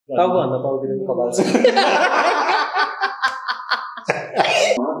टाउको भन्दा टाउतिर पनि कपाल छ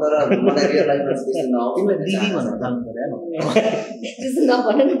तर मलाई रियल लाइफमा त्यस्तो नआउ तिमीलाई दिदी भनेर जानु पर्यो त्यस्तो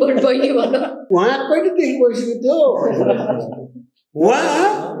नभन न बढी बहिनी भन उहाँ कहिलेदेखि भइसक्यो त्यो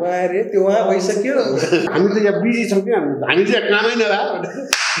उहाँ रे त्यो उहाँ भइसक्यो हामी त यहाँ बिजी छौँ कि हामी चाहिँ कामै नभए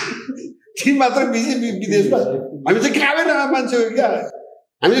ती मात्र बिजी विदेशमा हामी चाहिँ कामै नभए मान्छे हो क्या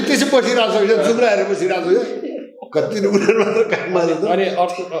हामी चाहिँ त्यसै बसिरहेको छौँ चुप्रा हेरेर बसिरहेको छौँ कति उनीहरू मात्र काममा अनि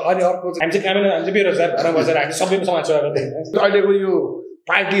अर्को हामी चाहिँ कामै हामी चाहिँ बेरोजगार घर बसेर हामी सबैको समाज सेवा गर्दै अहिलेको यो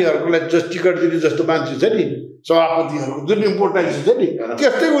पार्टीहरूलाई जस टिकट दिने जस्तो मान्छे छ नि सभापतिहरूको जुन इम्पोर्टेन्स छ नि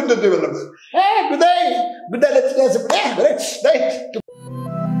त्यस्तै हुन्छ त्यो बेलामा गुदाले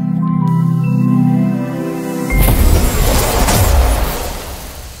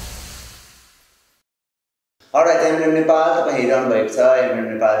अलराइट MNM नेपाल तपाईँ हेरिरहनु भएको छ MNM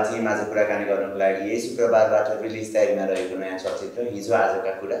नेपाल टिम आज कुराकानी गर्नको लागि यही शुक्रबारबाट रिलिज तयारीमा रहेको नयाँ चलचित्र हिजो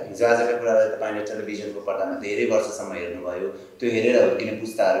आजका कुरालाई तपाईँले टेलिभिजनको पर्दामा धेरै वर्षसम्म हेर्नुभयो त्यो हेरेर हुर्किने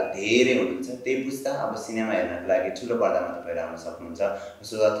पुस्ताहरू धेरै हुनुहुन्छ त्यही पुस्ता अब सिनेमा हेर्नको लागि ठुलो पर्दामा तपाईँहरू आउन सक्नुहुन्छ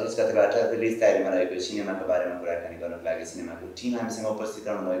सो 28 गतेबाट रिलिज तयारीमा रहेको सिनेमाको बारेमा कुराकानी गर्नको लागि सिनेमाको टिम हामीसँग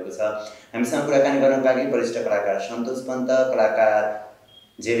उपस्थित रहनु भएको छ हामीसँग कुराकानी गर्नको लागि वरिष्ठ कलाकार सन्तोष पन्त कलाकार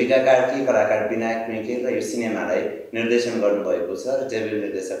जेबिका कार्की कलाकार विनायक कुइकेल र यो सिनेमालाई निर्देशन गर्नुभएको छ र डेब्यू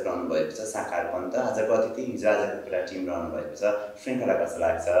निर्देशक रहनुभएको छ साकार पन्त आजको अतिथि हिजो आजको कुरा टिम रहनुभएको छ श्रृङ्खला कस्तो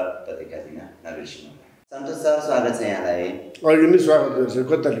लाग्छ प्रतिक्रिया दिन नबिर्सिनु सन्तोष सर स्वागत छ यहाँलाई अहिले नै स्वागत गर्छु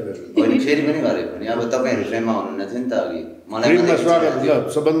कताले गर्छु अनि फेरि पनि गरेको नि अब तपाईँहरू फ्रेममा हुनुहुन्न थियो नि त अघि मलाई स्वागत ल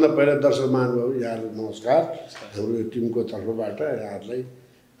सबभन्दा पहिला दर्शक महानुभाव यहाँहरू नमस्कार हाम्रो यो टिमको तर्फबाट यहाँहरूलाई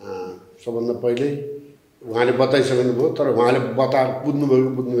सबभन्दा पहिल्यै उहाँले बताइसक्नुभयो तर उहाँले बुझ्नुभयो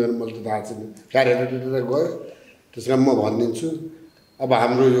बुझ्नुभयो मैले त थाहा छैन कार्यालयतिर गयो त्यस कारण म भनिदिन्छु अब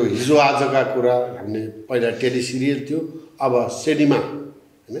हाम्रो यो हिजो आजका कुरा हामीले पहिला टेलिसिरियल थियो अब सिनेमा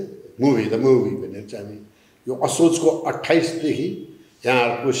होइन मुभी भनेर चाहिँ हामी यो असोजको 28देखि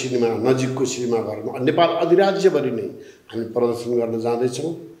यहाँहरूको सिनेमा नजिकको सिनेमाघरमा नेपाल अधिराज्यभरि नै हामी प्रदर्शन गर्न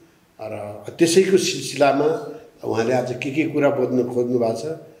जाँदैछौँ र त्यसैको सिलसिलामा उहाँले आज के कुरा खोज्नु भएको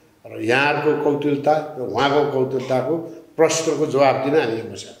छ र यहाँहरूको कौतुकता र उहाँको कौतुकताको प्रश्नको जवाब दिन हामी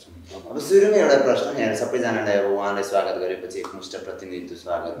बसेका छौँ अब सुरुमै एउटा प्रश्न यहाँ सबैजनालाई अब उहाँलाई स्वागत गरेपछि एकमुष्ट प्रतिनिधित्व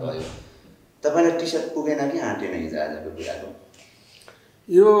स्वागत भयो तपाईँलाई टी सर्ट पुगेन कि आँटेन हिजो आजको कुराको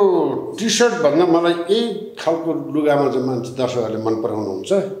यो टी सर्ट भन्दा मलाई यही खालको लुगामा चाहिँ मान्छे दर्शकहरूले मन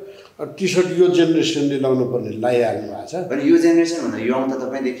पराउनुहुन्छ टी सर्ट यो जेनेरेसनले लाउनु पर्ने लगाइहाल्नु भएको छ अनि यो जेनेरेसन भन्दा यङ त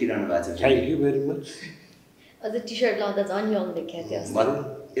तपाईँ देखिरहनु भएको छ थ्याङ्क यू भेरी मच अझ टी सर्ट लाउँदा झन् यङ देखिया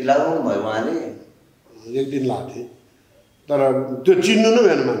थियो लगाउनु भयो उहाँले एक दिन लाएको थिएँ तर त्यो चिन्नु नै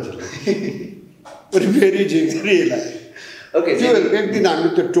भएन मान्छेले पनि फेरि ओके त्यो एक दिन हामी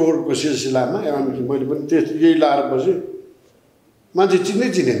त्यो टोरको सिलसिलामा मैले पनि त्यस्तो यही लाएर बसेँ मान्छे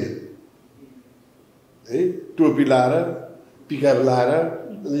चिनेन है टोपी लाएर पिकअप लाएर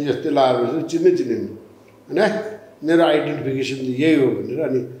अनि यस्तै लाएर बसेर चिनेन होइन मेरो आइडेन्टिफिकेसन यही हो भनेर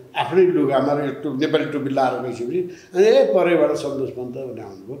अनि आफ्नै लुगामा र यो नेपाली टोपी लाएर गइसकेपछि अनि परैबाट सन्तोष पन्त भनेर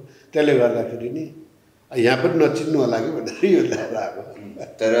आउनुभयो त्यसले गर्दाखेरि नि यहाँ पनि नचिन्नु होला कि भनेर यो ल्याएर आएको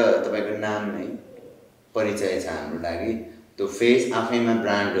तर तपाईँको नाम नै परिचय छ हाम्रो लागि त्यो फेस आफैमा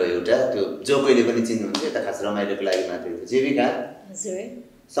ब्रान्ड हो एउटा त्यो जो कोहीले पनि चिन्नुहुन्छ यता खास रमाइलोको लागि मात्रै थियो जेबिका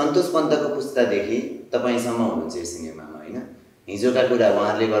सन्तोष पन्तको पुस्तादेखि तपाईँसम्म हुनुहुन्छ यो सिनेमामा होइन हिजोका कुरा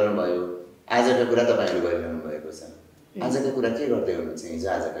उहाँहरूले गर्नुभयो आजका कुरा तपाईँहरू गरिरहनु भएको छ आजको कुरा के गर्दै हुनुहुन्छ हिजो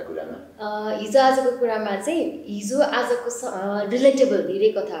आजका कुरामा हिजो आजको कुरामा चाहिँ हिजो आजको रिलेटेबल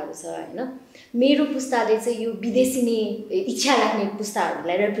धेरै कथाहरू छ होइन मेरो पुस्ताले चाहिँ यो विदेशी नै इच्छा राख्ने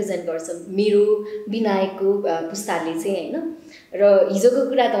पुस्ताहरूलाई रिप्रेजेन्ट गर्छ मेरो विनायकको पुस्ताले चाहिँ होइन र हिजोको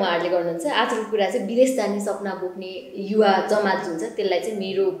कुरा त उहाँहरूले गर्नुहुन्छ आजको कुरा चाहिँ विदेश जाने सपना बोक्ने युवा जमात जुन छ त्यसलाई चाहिँ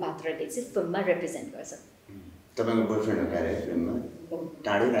मेरो पात्रले चाहिँ फिल्ममा रिप्रेजेन्ट गर्छ तपाईँको बोयफ्रेन्ड हो क्यारे फिल्ममा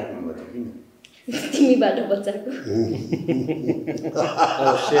टाढै राख्नुभयो त किन तिमीबाट बच्चाको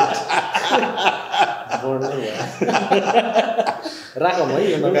राखौँ है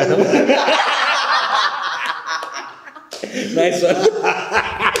यो नकाटौँ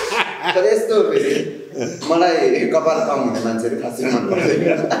तर यस्तो मलाई कपाल कम हुने मान्छेहरू खासै मन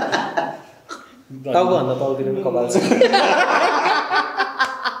पर्दैन टाउको भन्दा टाउतिर पनि कपाल छ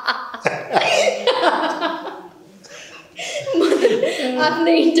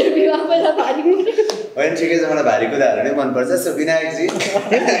आफ्नो इन्टरभ्यू आफैलाई भारी होइन ठिकै छ मलाई भारी कुराहरू नै मनपर्छ सो विनायकजी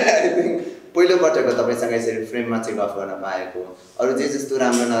पहिलोपटक तपाईँसँग यसरी फ्रेममा चाहिँ गफ गर्न पाएको अरू जे जस्तो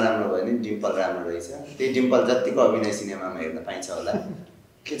राम्रो नराम्रो भयो नि डिम्पल राम्रो रहेछ त्यही डिम्पल जतिको अभिनय सिनेमामा हेर्न पाइन्छ होला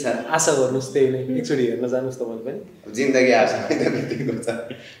के छ आशा गर्नुहोस् त्यही नै एकचोटि हेर्न जानुहोस् तपाईँ पनि जिन्दगी आशा बितेको छ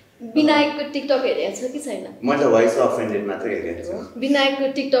विनायकको टिकटक हेरेको छ कि छैन? मैले भोइस अफेन्डेड मात्रै हेरेको छु। विनायकको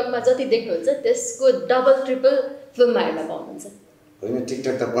टिकटकमा जति देख्नुहुन्छ त्यसको डबल ट्रिपल फिल्ममा हेर्न पाउनुहुन्छ। होइन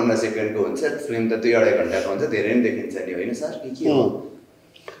टिकटक त 15 सेकेन्डको हुन्छ, फिल्म त 2-2.5 घन्टाको हुन्छ, धेरै नै देखिन्छ नि होइन सर के हो?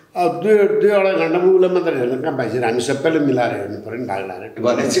 अब 2-2.5 घन्टामा उसलाई मात्र हेर्न कहाँ पाइन्छ, हामी सबैले मिलाएर हेर्नु पऱ्यो नि भाग लाएर।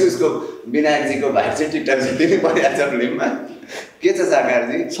 भनेपछि उसको विनायकजीको भाइ चाहिँ टिकटक जति नै परिहाल्छ फिल्ममा। के छ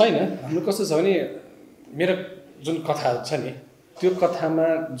साकारजी? छैन, हाम्रो कस्तो छ भने मेरो जुन कथा छ नि त्यो कथामा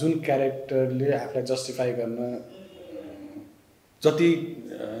जुन क्यारेक्टरले आफूलाई जस्टिफाई गर्न जति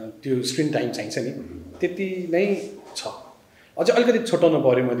त्यो स्क्रिन टाइम चाहिन्छ नि त्यति नै छ। अझै अलिकति छोटाउनु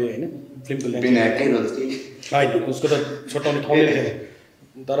पऱ्यो मैले होइन फिल्मको विनायकै रोल कि होइन, उसको त छोटाउने ठाउँै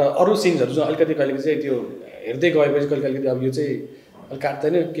थिएन। तर अरू सिन्सहरू चाहिँ अलिकति कहिले चाहिँ त्यो हेर्दै गएपछि कहिले अलिकति अब यो चाहिँ अलिक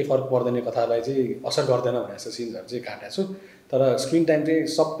काट्दैन के फरक पर्दैन कथालाई चाहिँ असर गर्दैन भनेर जस्तो सिन्सहरू चाहिँ काटेको छु। तर स्क्रिन टाइम चाहिँ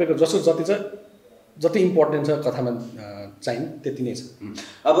सबैको जति इम्पोर्टेन्ट छ कथामा चाहिँ त्यति नै छ।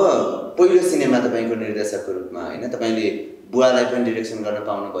 अब पहिलो सिनेमा तपाईँको निर्देशकको रूपमा होइन, तपाईँले बुवालाई पनि डिरेक्सन गर्न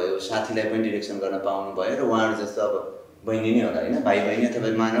पाउनुभयो, साथीलाई पनि डिरेक्सन गर्न पाउनुभयो र उहाँहरू जस्तो अब बहिनी नै होला होइन, भाइ बहिनी अथवा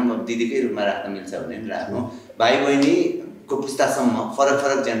मानव दिदीकै रूपमा राख्न मिल्छ भने पनि राख्नु, भाइ बहिनीको पुस्तासम्म फरक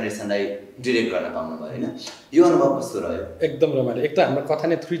फरक जेनेरेसनलाई डिरेक्ट गर्न पाउनुभयो होइन, यो अनुभव कस्तो रह्यो? एकदम रमाइलो। एक त हाम्रो कथा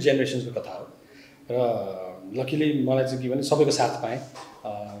नै 3 जेनेरेसन्सको कथा हो र लकिली मलाई चाहिँ के भने सबैको साथ पाएँ।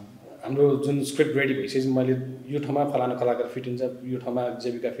 हाम्रो जुन स्क्रिप्ट रेडी भइसकेपछि मैले यो ठाउँमा फलाना कलाकार फिट हुन्छ, यो ठाउँमा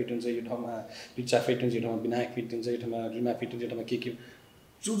जेबिका फिट हुन्छ, यो ठाउँमा रिचा फिट हुन्छ, यो ठाउँमा विनायक फिट हुन्छ, यो ठाउँमा रिमा फिट हुन्छ, यो ठाउँमा के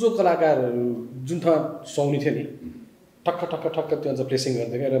जो कलाकारहरू जुन ठाउँमा सुहाउने थियो नि ठक्क ठक्क ठक्क त्यो अन्त प्लेसिङ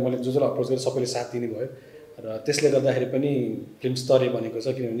गरिदिएँ र मैले जसलाई अप्रोच गरेँ सबैले साथ दिने भयो र त्यसले गर्दाखेरि पनि फिल्म स्तरीय बनेको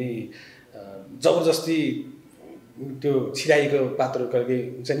छ। किनभने जबरजस्ती त्यो छिराइको पात्रहरू कहिले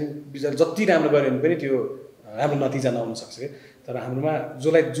हुन्छ नि बिचरा जति राम्रो गऱ्यो भने पनि त्यो राम्रो नतिजा नआउन सक्छ कि। तर हाम्रोमा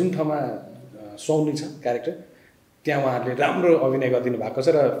जसलाई जुन ठाउँमा सुहाउने छ क्यारेक्टर त्यहाँ उहाँहरूले राम्रो अभिनय गरिदिनु भएको छ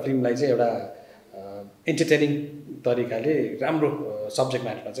र फिल्मलाई चाहिँ एउटा एन्टरटेनिङ तरिकाले राम्रो सब्जेक्ट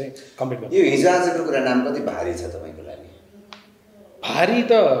म्याटरमा चाहिँ कम्प्लिट गर्छ। यो हिजो आजको कुरा नाम कति भारी छ तपाईँको लागि? भारी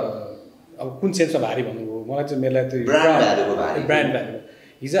त अब कुन सेन्समा भारी भन्नुभयो मलाई चाहिँ मेरो त्यो ब्रान्ड भ्यालु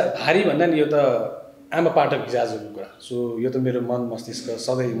हिजो भारी भन्दा नि यो त आम अ पार्ट अफ हिजो आजको कुरा। सो यो त मेरो मन मस्तिष्क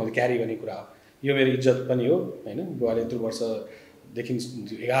सधैँ मैले क्यारी गर्ने कुरा हो, यो मेरो इज्जत पनि हो होइन। बुवाले यत्रो वर्षदेखि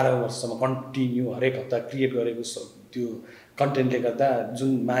 11 वर्षसम्म कन्टिन्यू हरेक हप्ता क्रिएट गरेको त्यो कन्टेन्टले गर्दा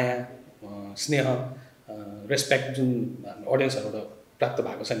जुन माया स्नेह रेस्पेक्ट जुन अडियन्सहरूबाट प्राप्त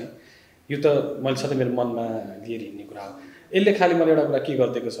भएको छ नि यो त मैले सधैँ मेरो मनमा लिएर हिँड्ने कुरा हो। यसले खालि मलाई एउटा कुरा के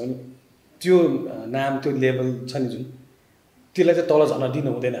गरिदिएको छ भने त्यो नाम त्यो लेभल छ नि जुन त्यसलाई चाहिँ तल झर्न दिनु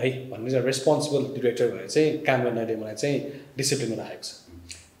हुँदैन है भन्ने चाहिँ रेस्पोन्सिबल डिरेक्टर भएर चाहिँ काम गर्नाले मलाई चाहिँ डिसिप्लिनमा राखेको छ।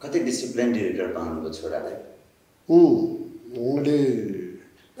 कति डिसिप्लिन डिरेक्टर पाउनुभयो छोरालाई? मैले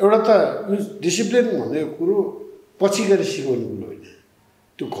एउटा त डिसिप्लिन भन्ने कुरो पछि गएर सिकाउनु कुरो होइन,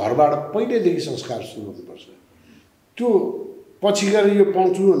 त्यो घरबाट पहिल्यैदेखि संस्कार सुरु हुनुपर्छ। त्यो पछि गएर यो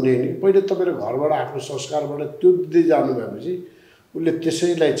पाउँछु भन्ने नि पहिले तपाईँले घरबाट आफ्नो संस्कारबाट त्यो दिँदै जानु भएपछि उसले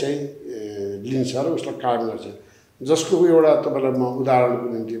त्यसैलाई चाहिँ लिन्छ र उसलाई काम गर्छ। जसको एउटा तपाईँलाई म उदाहरणको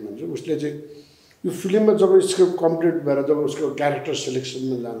निम्ति भन्छु, उसले चाहिँ यो फिल्ममा जब स्क्रिप्ट कम्प्लिट भएर जब उसको क्यारेक्टर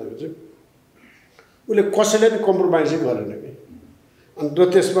सेलेक्सनमा जाँदाखेरि चाहिँ उसले कसैलाई पनि कम्प्रोमाइजै गरेन कि। अन्त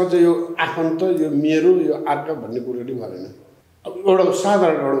त्यसमा चाहिँ यो आफन्त यो मेरो यो अर्का भन्ने कुरो पनि गरेन। अब एउटा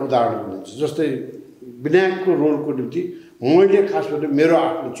साधारण एउटा उदाहरण दिन्छु, जस्तै विनायकको रोलको निम्ति मैले खास गरी मेरो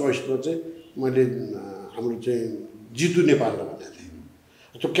आफ्नो चोइसमा चाहिँ मैले हाम्रो चाहिँ जितु नेपाललाई भनेको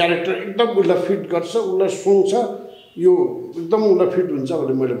थिएँ। त्यो क्यारेक्टर एकदम उसलाई फिट गर्छ, उसलाई सुन्छ, यो एकदम उसलाई फिट हुन्छ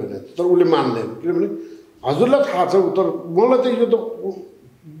भनेर मैले भनेको थिएँ। तर उसले मान्दैन, किनभने हजुरलाई थाहा छ तर मलाई चाहिँ यो त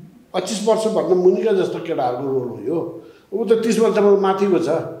 25 वर्षभन्दा मुनिका जस्तो केटाहरूको रोल हो यो, ऊ त 30 वर्षमा माथिको छ,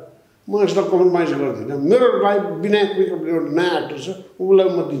 म यसलाई कम्प्रोमाइज गर्दिनँ। मेरो लाइफ विनायक एउटा नयाँ एक्टर छ उसलाई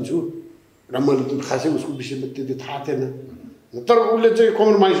म दिन्छु र मैले त खासै उसको विषयमा त्यति थाहा थिएन, तर उसले चाहिँ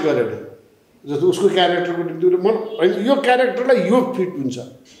कम्प्रोमाइज गरेन। जस्तो उसको क्यारेक्टरको निम्ति उसले मन होइन यो क्यारेक्टरलाई यो फिट हुन्छ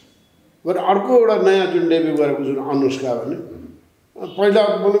र अर्को एउटा नयाँ जुन डेब्यू गरेको जुन अनुष्का भने पहिला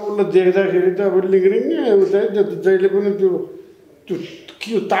मैले उसलाई देख्दाखेरि त अब लिङ्ग्रिङ जहिले पनि त्यो त्यो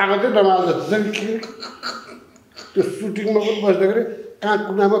के तागतै नमाल जस्तो त्यो सुटिङमा पनि बस्दाखेरि कहाँ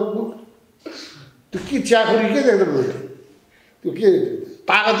कुनामा त्यो के च्याखुरी के देख्दा मैले त्यो के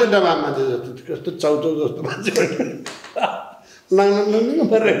तागतै नमाल मान्छे जस्तो कस्तो चाउचाउ जस्तो मान्छे है।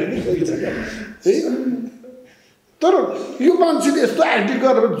 तर यो मान्छेले यस्तो एक्टिङ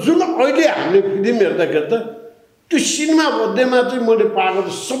गरेर जुन अहिले हामीले फिल्म हेर्दा त्यो सिनेमा मध्येमा चाहिँ मैले पाएको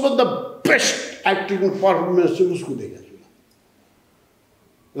सबभन्दा बेस्ट एक्टिङ पर्फर्मेन्स चाहिँ उसको देखेको छु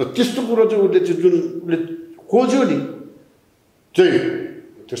र त्यस्तो कुरो चाहिँ उसले चाहिँ जुन उसले खोज्यो नि चाहिँ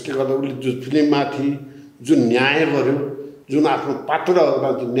त्यसले गर्दा उसले जुन फिल्ममाथि जुन न्याय गर्यो, जुन आफ्नो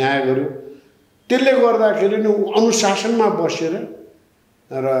पात्रहरूमाथि न्याय गर्यो त्यसले गर्दाखेरि नि ऊ अनुशासनमा बसेर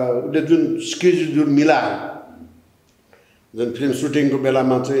र उसले जुन स्केड्युल जुन मिलायो जुन फिल्म सुटिङको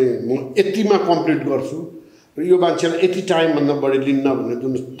बेलामा चाहिँ म यतिमा कम्प्लिट गर्छु र यो मान्छेलाई यति टाइमभन्दा बढी लिन्न भन्ने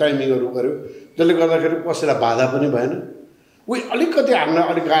जुन टाइमिङहरू गर्यो त्यसले गर्दाखेरि कसैलाई बाधा पनि भएन उही अलिकति हामीलाई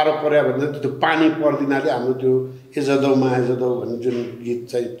अलिक गाह्रो पर्यो भने त्यो पानी परिदिनाले हाम्रो त्यो एजदौ माएजदौ भन्ने जुन गीत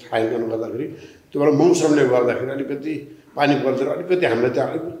चाहिँ छायाङ्कन गर्दाखेरि त्यो बेला मौसमले गर्दाखेरि अलिकति पानी पर्दैन अलिकति हामीलाई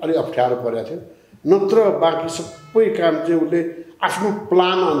त्यहाँ अलिक अप्ठ्यारो परेको थियो नत्र बाँकी सबै काम चाहिँ उसले आफ्नो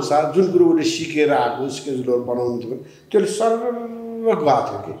प्लान अनुसार जुन कुरो उसले सिकेर आएको स्केड्युलहरू बनाउनु थियो त्यसले सर्व गएको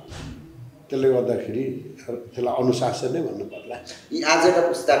थियो कि त्यसले गर्दाखेरि त्यसलाई अनुशासन नै भन्नु पर्ला यी आजका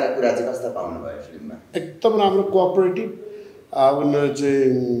पुस्ताका कुरा चाहिँ कस्ता पाउनु भयो फिल्ममा एकदम राम्रो कोअपरेटिभ उनीहरू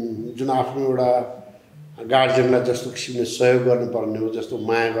चाहिँ जुन आफ्नो एउटा गार्जियनलाई जस्तो किसिमले सहयोग गर्नुपर्ने हो जस्तो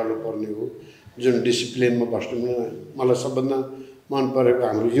माया गर्नुपर्ने हो जुन डिसिप्लिनमा बस्नु मलाई सबभन्दा मन परेको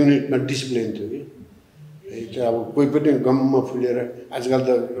हाम्रो युनिटमा डिसिप्लिन थियो कि चाहिँ अब कोही पनि गममा फुलेर आजकल त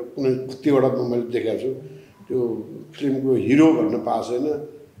कुनै कतिवटा मैले देखाएको छु त्यो फिल्मको हिरो भन्न पाएको छैन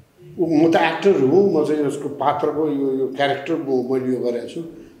म त एक्टर हुँ म चाहिँ यसको पात्रको यो क्यारेक्टर मैले यो गरेको छु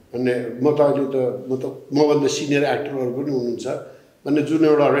भन्ने म त अहिले त मभन्दा सिनियर एक्टरहरू पनि हुनुहुन्छ भन्ने जुन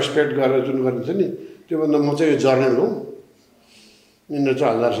एउटा रेस्पेक्ट गरेर जुन गरिन्छ नि त्योभन्दा म चाहिँ यो जर्नल हुँ यिनीहरू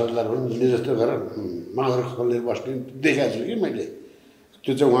चाहिँ हल्दार हुन् जस्तो गरेर मागर खोलेर बस्ने देखाएको छु कि मैले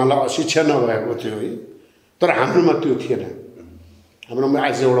त्यो चाहिँ उहाँलाई शिक्षा नभएको थियो है तर हाम्रोमा त्यो थिएन हाम्रोमा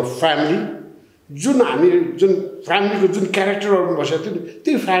एज एउटा फ्यामिली जुन हामी जुन फ्यामिलीको जुन क्यारेक्टरहरूमा बसेको थियो नि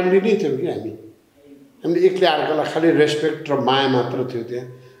त्यही फ्यामिली नै थियो कि हामीले एकले अर्कालाई खालि रेस्पेक्ट र माया मात्र थियो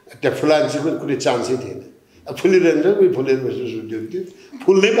त्यहाँ फुलान्सीको कुनै चान्सै थिएन फुलिरहन्छ उयो फुलेर बसेर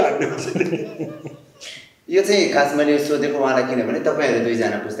फुल्नै पार्ने यो चाहिँ खास मैले सोधेको उहाँलाई किनभने तपाईँहरू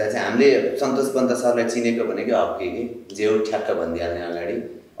दुईजना पुस्ता चाहिँ हामीले सन्तोष पन्त सरलाई चिनेको भनेकै हक्के कि जे हो ठ्याक्क भनिदिइहाल्ने अगाडि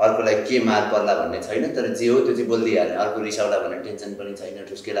अर्कोलाई के मार पर्ला भन्ने छैन तर जे हो त्यो चाहिँ बोलिदिइहाल्ने अर्को रिसाउला भन्ने टेन्सन पनि छैन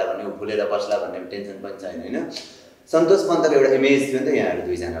ठुस्केला भन्ने ऊ फुलेर बस्ला भन्ने टेन्सन पनि छैन होइन सन्तोष पन्तको एउटा इमेज थियो नि त यहाँहरू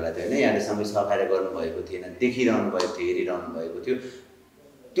दुईजनालाई थियो होइन यहाँले सँगै सफाएर गर्नुभएको थिएन देखिरहनु भएको थियो हेरिरहनु भएको थियो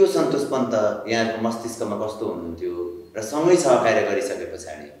त्यो सन्तोष पन्त यहाँको मस्तिष्कमा कस्तो हुनुहुन्थ्यो र सँगै सहकार्य गरिसके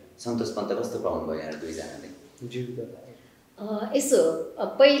पछाडि सन्तोष पन्त कस्तो पाउनुभयो यहाँ दुईजनाले यसो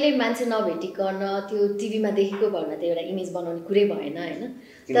पहिले मान्छे नभेटिकन त्यो टिभीमा देखेको भन्न त एउटा इमेज बनाउने कुरै भएन होइन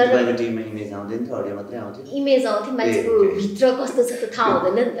तर टिभीमा इमेज आउँदैन थियो अडियो मात्रै आउँथ्यो इमेज आउँथ्यो मान्छेको भित्र कस्तो छ त थाहा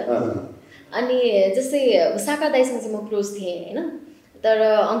हुँदैन नि त अनि जस्तै साकार दाइसँग चाहिँ म क्लोज थिएँ होइन तर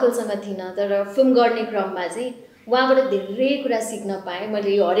अङ्कलसँग थिइनँ तर फिल्म गर्ने क्रममा चाहिँ उहाँबाट धेरै कुरा सिक्न पाएँ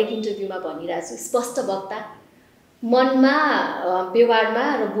मैले यो हरेक इन्टरभ्यूमा भनिरहेको छु स्पष्ट वक्ता मनमा व्यवहारमा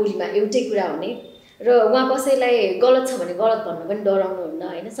र बोलीमा एउटै कुरा हुने र उहाँ कसैलाई गलत छ भने गलत भन्न पनि डराउनुहुन्न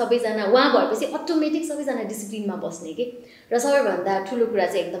होइन सबैजना उहाँ भएपछि अटोमेटिक सबैजना डिसिप्लिनमा बस्ने कि र सबैभन्दा ठुलो कुरा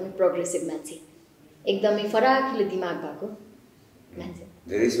चाहिँ एकदमै प्रोग्रेसिभ मान्छे एकदमै फराकिलो दिमाग भएको मान्छे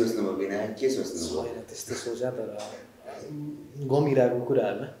धेरै सोच्नुभयो बिनायक के सोच्नुभयो होइन त्यस्तो सोचा तर गमिरहेको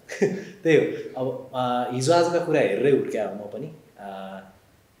कुराहरूमा त्यही हो अब हिजो आजका कुरा हेरेरै हुर्क्या हो म पनि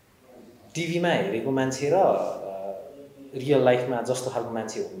टिभीमा हेरेको मान्छे र रियल लाइफमा जस्तो खालको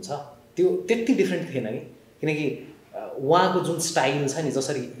मान्छे हुन्छ त्यो त्यति डिफ्रेन्ट थिएन कि किनकि उहाँको जुन स्टाइल छ नि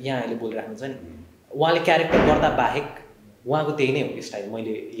जसरी यहाँ अहिले बोलिराख्नुहुन्छ नि उहाँले क्यारेक्टर गर्दा बाहेक उहाँको त्यही नै हो कि स्टाइल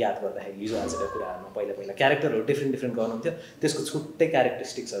मैले याद गर्दाखेरि हिजो आजका कुराहरूमा पहिला क्यारेक्टरहरू डिफ्रेन्ट गर्नुहुन्थ्यो त्यसको छुट्टै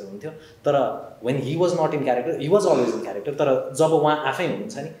क्यारेक्टरिस्टिक्सहरू हुन्थ्यो तर when he was not in character he was always in character तर जब उहाँ आफै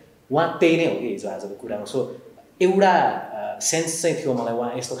हुनुहुन्छ नि उहाँ त्यही नै हो कि हिजो आजको कुरामा सो एउटा सेन्स चाहिँ थियो मलाई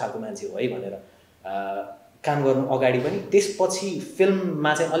उहाँ यस्तो खालको मान्छे हो है भनेर काम गर्नु अगाडि पनि त्यसपछि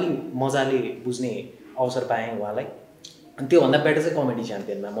फिल्ममा चाहिँ अलि मजाले बुझ्ने अवसर पाएँ उहाँलाई अनि त्योभन्दा बेटर चाहिँ कमेडी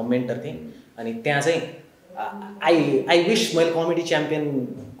च्याम्पियनमा म मेन्टर थिएँ अनि त्यहाँ चाहिँ आई विश मैले कमेडी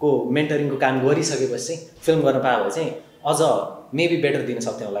च्याम्पियनको मेन्टरिङको काम गरिसकेपछि चाहिँ फिल्म गर्न पाएँ भए चाहिँ अझ मेबी बेटर दिन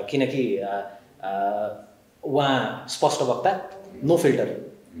सक्थेँ होला किनकि उहाँ स्पष्ट वक्ता नो फिल्टर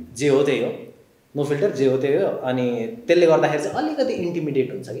जे हो त्यही हो नो फिल्टर जे हो त्यही हो अनि त्यसले गर्दाखेरि चाहिँ अलिकति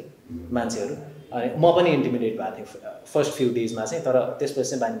इन्टिमिडेट हुन्छ कि मान्छेहरू अनि म पनि इन्टिमिडेट भएको थिएँ फर्स्ट फ्यु डेजमा चाहिँ तर त्यसपछि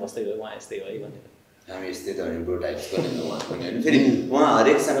चाहिँ बानी बस्दै गयो उहाँ यस्तै हो है भनेर हामी यस्तै त ब्रो टाइप्स गर्ने उहाँ पनि होइन फेरि उहाँ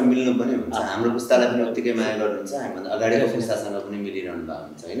हरेकसँग मिल्नु पनि हुन्छ हाम्रो पुस्तालाई पनि उत्तिकै माया गर्नुहुन्छ हामीभन्दा अगाडिको पुस्तासँग पनि मिलिरहनु भएको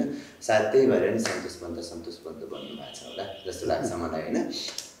हुन्छ होइन सायद त्यही भएर नि सन्तोष पन्त भन्नुभएको छ होला जस्तो लाग्छ मलाई होइन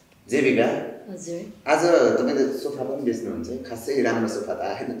जेबिका हजुर आज तपाईँले सोफा पनि बेच्नुहुन्छ खासै राम्रो सोफा त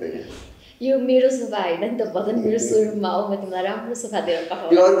आएन त यहाँ यो मेरो सोफा होइन नि त बदन मेरो सोरुममा आऊ म तिमीलाई राम्रो सोफा दिएर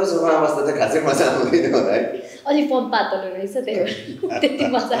पठाउँछु यो अरूको सोफामा बस्दा त खासै मजा आउँदैन होला है अलि फर्म पातलो रहेछ त्यही भएर त्यति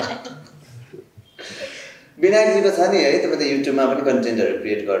मजा आयो विनायकजीको छ नि है तपाईँ त युट्युबमा पनि कन्टेन्टहरू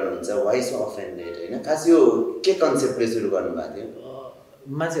क्रिएट गर्नुहुन्छ वाइ सो अफेन्डेड होइन खास यो के कन्सेप्टले सुरु गर्नुभएको थियो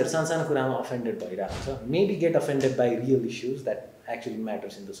मान्छेहरू सानो कुरामा अफेन्डेड भइरहेको छ maybe get offended by real issues that actually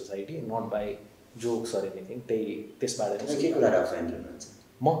matters in the society not by jokes or anything त्यही त्यसबाट के कुराहरू अफेन्ड हुनुहुन्छ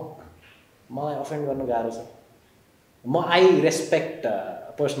मलाई अफेन्ड गर्नु गाह्रो छ आई रेस्पेक्ट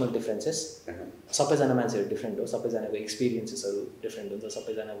पर्सनल डिफ्रेन्सेस सबैजना मान्छेहरू डिफ्रेन्ट हो सबैजनाको एक्सपिरियन्सेसहरू डिफ्रेन्ट हुन्छ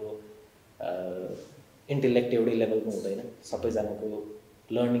सबैजनाको इन्टेलेक्ट एउटै लेभलको हुँदैन सबैजनाको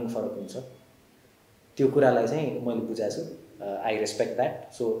लर्निङ फरक हुन्छ त्यो कुरालाई चाहिँ मैले बुझाएको छु I respect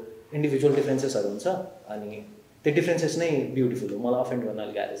that so individual डिफ्रेन्सेसहरू हुन्छ अनि त्यो डिफ्रेन्सेस नै ब्युटिफुल हो मलाई अफेन्ड गर्न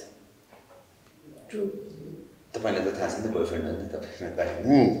अलिक गाह्रो छ ट्रु तपाईँलाई त थाहा छ नि त बोयफ्रेन्ड हो नि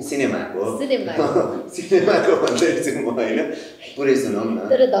तपाईँ सिनेमाको भन्दै छु म होइन पुरै सुनौँ न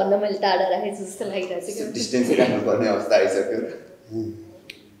तर धन्न मैले टाढा राखेछु जस्तो लागिरहेको छ डिस्टेन्सै राख्नुपर्ने अवस्था आइसक्यो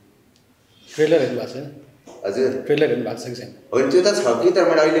ट्रेलर हेर्नु भएको छैन हजुर ट्रेलर हेर्नु भएको छ कि छैन होइन त्यो त छ कि तर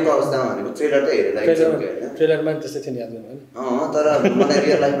मैले अहिलेको अवस्थामा भनेको ट्रेलर त हेरेर आइसक्यो होइन ट्रेलरमा त्यस्तै थियो नि याद गर्नु होइन तर मलाई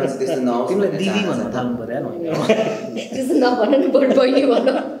रियल लाइफमा चाहिँ त्यस्तो नआउँछ तिमीलाई दिदी भन्न थाल्नु पर्यो त्यस्तो नभन न बरु बहिनी भन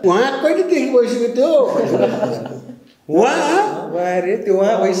उहाँ कहिले देखि भइसक्यो त्यो अरे त्यो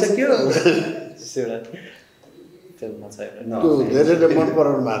उहाँ भइसक्यो एउटा फिल्ममा छ त्यो धेरैले मन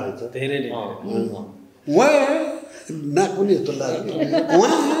पराउनु भएको रहेछ धेरैले उहाँ नाकुनी जस्तो लाग्यो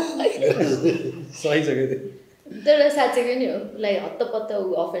उहाँ सही छ क्या त्यो तर साँच्चैकै नि हो लाइक हत्तपत्त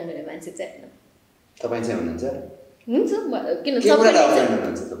अफेन्ड हुने मान्छे चाहिँ होइन तपाईँ चाहिँ हुनुहुन्छ हुन्छ किन के कुराले सबैले अफेन्ड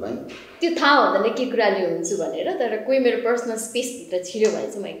हुनुहुन्छ तपाईँ त्यो थाहा हुँदैन के कुराले हुन्छु भनेर तर कोही मेरो पर्सनल स्पेसभित्र छिर्यो भने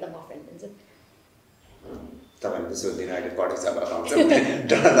चाहिँ म एकदम अफेन्ड हुन्छु तपाईँले त सोध्दिनँ अहिले कटक जवाब आउँछ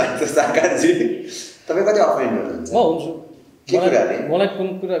डर लाग्छ साकारजी तपाईँ कति अफेन्ड हुनुहुन्छ म हुन्छु के कुराले मलाई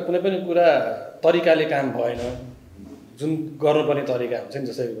कुनै पनि कुरा तरिकाले काम भएन जुन गर्नुपर्ने तरिका हुन्छ नि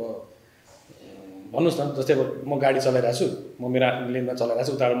जस्तै भन्नुहोस् न जस्तै अब म गाडी चलाइरहेको छु म मेरो आफ्नो लेनमा चलाइरहेको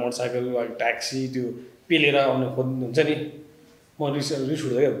छु उताबाट मोटरसाइकल ट्याक्सी त्यो पेलेर आउने खोज्नु हुन्छ नि म रिस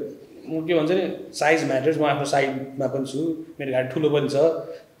उठ्छ क्या म के भन्छ नि साइज म्याटर्स म आफ्नो साइडमा पनि छु मेरो गाडी ठुलो पनि छ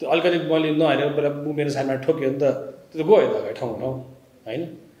त्यो अलिकति मैले नहेरेर बेला मेरो साइडमा ठोक्यो नि त त्यो त गयो त अगाडि ठाउँ ठाउँ होइन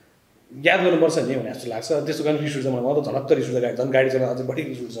याद गर्नुपर्छ नि भने जस्तो लाग्छ त्यस्तो कारण रिस उठ्छ मलाई त झनक्क रिस उठ्छ गाडी झन् गाडी चलाउन अझै बढी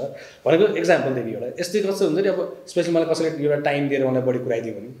रिस उठ्छ भनेको एक्जाम्पल दिएको एउटा यस्तै कस्तो हुन्छ नि अब स्पेसली मलाई कसैले एउटा टाइम दिएर मलाई बढी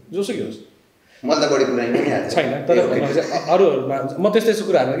कुराइदियो भने जोसुकै होस् मलाई बढी कुरा छैन तर अरूहरूमा म त्यस्तो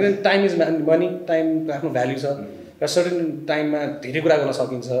कुराहरू किनभने टाइम इज मनी टाइमको आफ्नो भ्याल्यु छ र सर्टेन टाइममा धेरै कुरा गर्न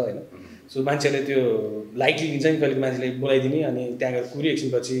सकिन्छ होइन सो मान्छेले त्यो लाइटली लिन्छ नि कहिले मान्छेले बोलाइदिने अनि त्यहाँ गएर कुरी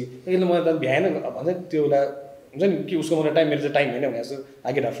एकछिनपछि यसले मलाई त भ्याएन भन्छ त्यो एउटा हुन्छ नि कि उसको मलाई टाइम मेरो चाहिँ टाइम होइन भने जस्तो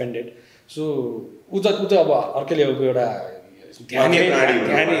आई गेट अफेन्डेड सो ऊ त अब अर्कै लेभलको एउटा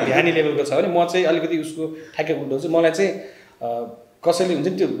ध्यानी लेभलको छ भने म चाहिँ अलिकति उसको ठ्याक्कै उल्टो छु मलाई चाहिँ कसैले हुन्छ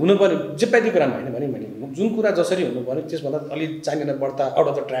नि त्यो हुनुपर्ने जे पाइदियो कुरामा होइन भने जुन कुरा जसरी हुनु पऱ्यो त्यसभन्दा अलिक चाहिँदैन बढ्ता आउट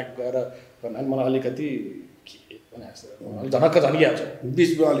अफ द ट्र्याक गएर भन्दा मलाई अलिकति झनक्क झन्किहाल्छ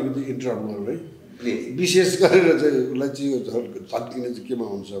बिचमा अलिकति इन्टरप्ट गर्नु है विशेष गरेर चाहिँ उसलाई चाहिँ यो झन्किने चाहिँ केमा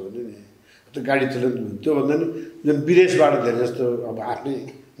हुन्छ भने नि त्यो गाडी चलाउनु त्योभन्दा नि जुन विदेशबाट धेरै जस्तो अब आफ्नै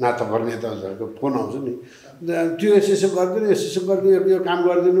नाता पर्ने नेताहरूको फोन आउँछ नि त्यो यसो गरिदिनु यसो गरिदिनु यो काम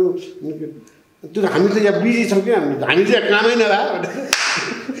गरिदिनु त्यो हामी त यहाँ बिजी छौँ क्या हामी चाहिँ यहाँ कामै नभए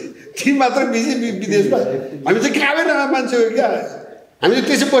ती मात्र बिजी विदेशमा हामी चाहिँ कामै नभए मान्छे हो क्या हामी चाहिँ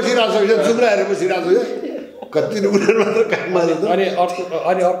त्यसै बसिरहेको छौँ चुप्रा हेरेर बसिरहेको छौँ क्या कति उनीहरू मात्र काम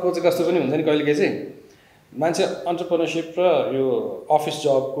अनि अर्को चाहिँ कस्तो पनि हुन्छ नि कहिलेकाहीँ चाहिँ मान्छे अन्टरप्रेनरसिप र यो अफिस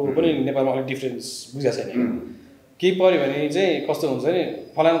जबको पनि नेपालमा अलिक डिफ्रेन्स बुझाएको छैन केही पऱ्यो भने चाहिँ कस्तो हुन्छ नि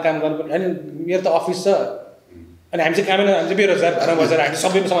फलाना काम गर्नुपर्ने अनि मेरो त अफिस छ अनि हामी चाहिँ कामै हामी चाहिँ बेरोजगार भएर बसेर हामी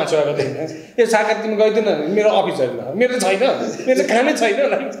सबैको समाज सेवा गर्दै होइन ए साकार तिमी गइदिन मेरो अफिस छैन मेरो चाहिँ छैन मेरो चाहिँ कामै छैन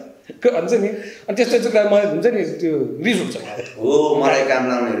भन्छ नि अनि त्यस्तो चाहिँ कुरा मलाई हुन्छ नि त्यो रिस उठ्छ हो मलाई काम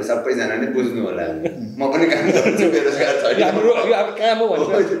लाउनेहरू सबैजना नै बुझ्नु होला म पनि काम गर्छु बेरोजगार छैन हाम्रो यो अब काम हो भन्छ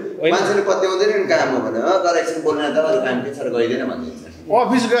मान्छेले पत्याउँदैन नि काम हो भने तर एकछिन बोल्न त अरू काम के छ गरिदिएन भनिदिन्छ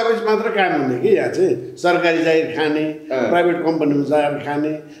अफिस गएपछि मात्र काम हुने कि यहाँ चाहिँ सरकारी जागिर खाने प्राइभेट कम्पनीमा जागिर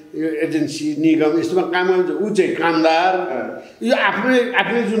खाने यो एजेन्सी निगम यस्तोमा काम गर्छ ऊ चाहिँ कामदार यो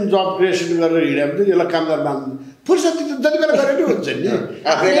आफ्नै जुन जब क्रिएसन गरेर हिँड्यो भने चाहिँ यसलाई कामदार मान्नु फुर्सती त जति बेला गरेकै हुन्छ नि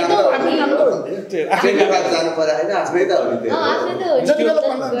आफ्नै काम जानु पर्यो होइन आफ्नै त हो नि जति बेला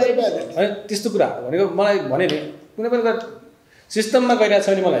त्यस्तो कुरा भनेको मलाई भने नि कुनै पनि कुरा सिस्टममा गइरहेको छ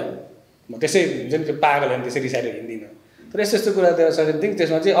भने मलाई म त्यसै हुन्छ नि त्यो पागल होइन त्यसै रिसाएर हिँड्दिनँ तर यस्तो यस्तो कुरा त्यो सर्टेन थिङ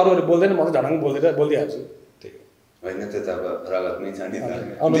त्यसमा चाहिँ अरूहरू बोल्दैन म चाहिँ झडङ्ग बोलिदिइहाल्छु त्यही हो होइन त्यो त अब रगतमै छ नि होइन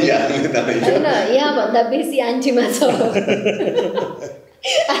यहाँभन्दा बेसी आन्टीमा छ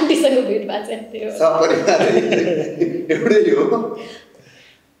आन्टीसँग भेट भएको छ त्यो एउटै हो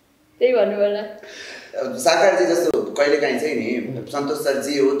त्यही भन्नु होला साकारजी जस्तो कहिलेकाहीँ चाहिँ नि सन्तोष सर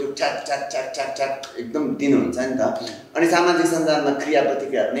जे हो त्यो ठ्याक ठ्याक ठ्याक ठ्याक ठ्याक एकदम दिनुहुन्छ नि त अनि सामाजिक सञ्जालमा क्रिया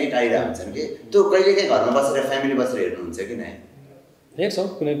प्रतिक्रिया नै आइरहेको हुन्छन् कि त्यो कहिलेकाहीँ घरमा बसेर फ्यामिली बसेर हेर्नुहुन्छ कि नै हेर्छौँ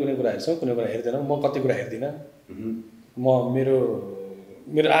कुनै कुरा हेर्छौँ कुनै कुरा हेर्दैनौँ म कति कुरा हेर्दिनँ म मेरो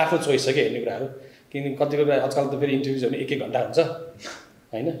आफ्नो चोइस छ कि हेर्ने कुराहरू किनकि कति कुरा आजकल त फेरि इन्टरभ्युजहरू 1-1 घन्टा हुन्छ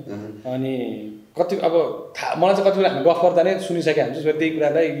होइन अनि कति अब मलाई चाहिँ कति कुरा हामी गफ गर्दा नै सुनिसकेका हुन्छौँ फेरि त्यही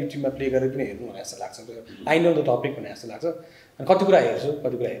कुरालाई युट्युबमा प्ले गरेर पनि हेर्नु भने जस्तो लाग्छ आई नो द टपिक भने जस्तो लाग्छ अनि कति कुरा हेर्छु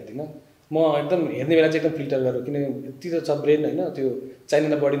कति कुरा हेर्दिनँ म एकदम हेर्ने बेला चाहिँ एकदम फिल्टर गरेर किन यति त छ ब्रेन होइन त्यो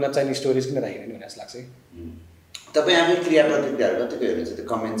चाहिने बढी नचाहिने स्टोरेज किन राखिरहने भने जस्तो लाग्छ तपाईँ आफै क्रिया प्रतिक्रियाहरू कतिको हेर्नुहुन्छ त्यो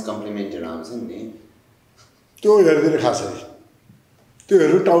कमेन्ट्स कम्प्लिमेन्टहरू आउँछ नि त्यो हेर्दैन खासै त्यो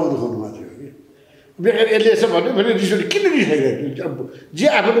हेर्नु टाउको दुखाउनु मात्रै हो कि बेकार यसले यसो भन्यो भने रिस किन रिसाइरहेको जे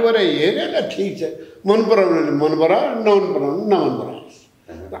आफूले गरेर हेऱ्यो ठिक छ मन पराउनेले मन परायो नमन पराउनु नमन पराओस्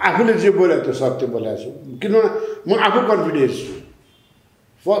आफूले जे बोले त्यो सत्य बोलेको छु किनभने म आफू कन्फिडेन्स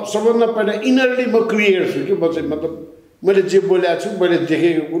छु सबभन्दा पहिला इनरली म क्रिएटर छु कि म चाहिँ मतलब मैले जे बोलेको छु मैले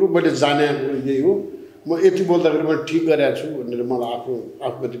देखेको कुरो मैले जानेको कुरो यही हो म यति बोल्दाखेरि मैले ठिक गरेको छु भनेर मलाई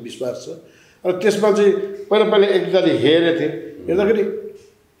आफूप्रति विश्वास छ र त्यसमा चाहिँ पहिला एकजनाले हेरेको थिएँ हेर्दाखेरि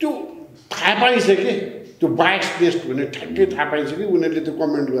त्यो थाहा पाइसकेँ त्यो बायसनेस भने ठ्याक्कै थाहा पाइसक्यो उनीहरूले त्यो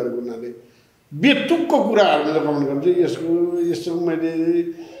कमेन्ट गरेको हुनाले बेतुकको कुराहरूमा त कमेन्ट गर्छ यसो मैले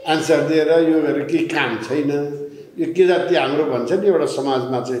आन्सर दिएर यो गरेर केही काम छैन यो के जाति हाम्रो भन्छ नि एउटा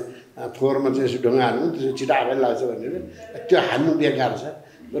समाजमा चाहिँ फोहोरमा चाहिँ यसो ढुङ्गा हाल्नु त्यसो छिटो आफै लाग्छ भनेर त्यो हाल्नु बेकार छ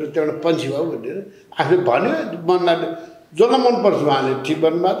बरु त्यो एउटा पन्छी भयो भनेर आफूले भन्यो मनलाई जसलाई मनपर्छ उहाँले ठिक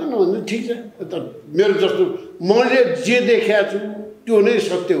भन्नुभएको थियो नभन्दा ठिक छ त मेरो जस्तो मैले जे देखाएको छु त्यो नै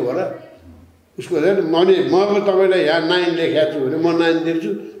सत्य हो र उसको मैले म तपाईँलाई यहाँ 9 लेखाएको छु भने म 9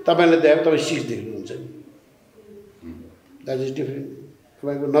 दिन्छु तपाईँलाई देखाएको तपाईँ 6 देख्नुहुन्छ नि द्याट इज डिफ्रेन्ट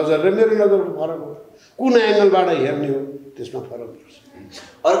तपाईँको नजर र मेरो नजरको फरक हो कुन एङ्गलबाट हेर्ने हो त्यसमा फरक पर्छ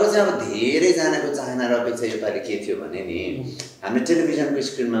अर्को चाहिँ अब धेरैजनाको चाहना र अपेक्षा योपालि के थियो भने नि हामीले टेलिभिजनको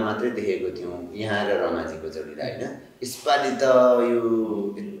स्क्रिनमा मात्रै देखेको थियौँ यहाँ र रमाजीको जोडीलाई होइन यसपालि त यो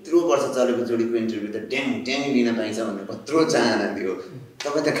यत्रो वर्ष चलेको जोडीको इन्टरभ्यू त ट्याङ ट्याङ लिन पाइन्छ भनेर कत्रो चाहना थियो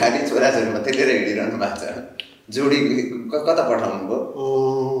तपाईँ त खालि छोराछोरी मात्रै लिएर हिँडिरहनु भएको छ जोडी कता पठाउनु भयो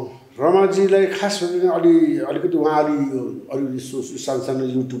रमाजीलाई खास अलिकति उहाँ अलि सानो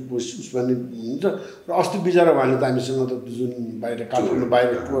युट्युब पोस्ट उसमा नि हुन्छ र अस्ति बिचरा उहाँले त हामीसँग त जुन बाहिर काठमाडौँ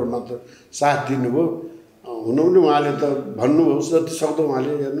बाहिर टुरमा त साथ दिनुभयो हुनु पनि उहाँले त भन्नुभयो जति सक्दो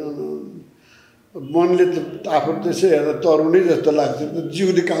उहाँले हेर्नु मनले त आफू त्यसै हेर्दा तरुणै जस्तो लाग्छ त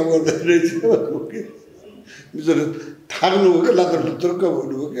जिउले काम गर्दै रहेछ बिचरा थाक्नु हो कि लात्र लुत्रुक्क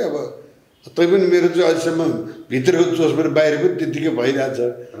भन्नुभयो कि अब तै पनि मेरो चाहिँ अहिलेसम्म भित्रको जोस पनि बाहिर पनि त्यत्तिकै भइरहेछ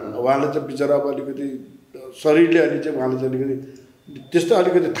उहाँले चाहिँ बिचरा अब अलिकति शरीरले चाहिँ उहाँले चाहिँ अलिकति त्यस्तो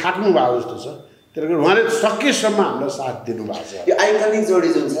अलिकति थाक्नु भएको जस्तो छ त्यसले गर्दा उहाँले सकेसम्म हामीलाई साथ दिनुभएको छ यो आइकनिक जोडी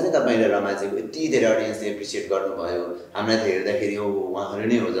जुन छ नि तपाईँले रमाजीको यति धेरै अडियन्सले एप्रिसिएट गर्नुभयो हामीलाई त हेर्दाखेरि यो उहाँहरू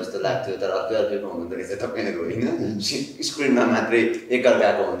नै हो जस्तो लाग्थ्यो तर अर्कैको हुनुहुँदो रहेछ तपाईँहरू होइन स्क्रिनमा मात्रै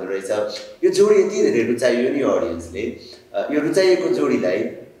एकअर्काको हुँदो रहेछ यो जोडी यति धेरै रुचाइयो नि यो अडियन्सले यो रुचाइएको जोडीलाई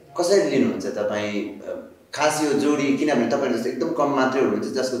कसरी लिनुहुन्छ तपाईँ खास यो जोडी किनभने तपाईँ जस्तो एकदम कम मात्रै हुनुहुन्छ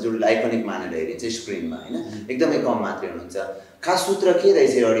जसको जोडीलाई आइकनिक मानेर हेरिन्छ स्क्रिनमा होइन एकदमै कम मात्रै हुनुहुन्छ खास सूत्र के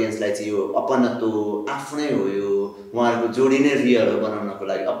रहेछ अडियन्सलाई चाहिँ यो अपनत्व आफ्नै हो यो उहाँहरूको जोडी नै रियल हो बनाउनको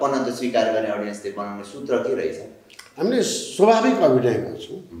लागि अपनत्व स्वीकार गर्ने अडियन्सले बनाउने सूत्र के रहेछ हामीले स्वाभाविक अभिनय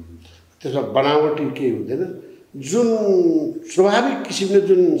गर्छौँ त्यसमा बनावटी केही हुँदैन जुन स्वाभाविक किसिमले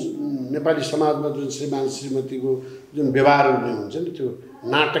जुन नेपाली समाजमा जुन श्रीमान श्रीमतीको जुन व्यवहार हुने हुन्छ नि त्यो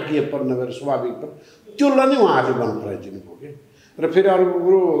नाटकीयपन नभएर स्वाभाविक त्योलाई नै उहाँहरूले मन पराइदिनु भयो कि र फेरि अर्को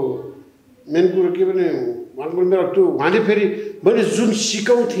कुरो मेन कुरो के भने उहाँको मेरो त्यो उहाँले फेरि मैले जुन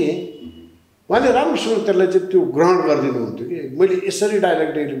सिकाउँथेँ उहाँले राम्रोसँग त्यसलाई चाहिँ त्यो ग्रहण गरिदिनुहुन्थ्यो कि मैले यसरी डायलग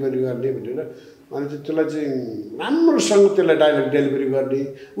डेलिभरी गर्ने भनेर उहाँले चाहिँ त्यसलाई चाहिँ राम्रोसँग त्यसलाई डायलग डेलिभरी गर्ने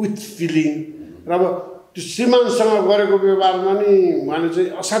विथ फिलिङ र अब त्यो श्रीमानसँग गरेको व्यवहारमा नि उहाँले चाहिँ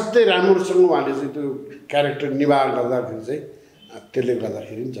असाध्यै राम्रोसँग उहाँले चाहिँ त्यो क्यारेक्टर निर्वाह गर्दाखेरि चाहिँ त्यसले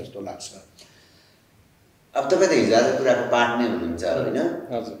गर्दाखेरि नि जस्तो लाग्छ अब तपाईँ त हिजो आज कुराको पार्ट नै हुनुहुन्छ होइन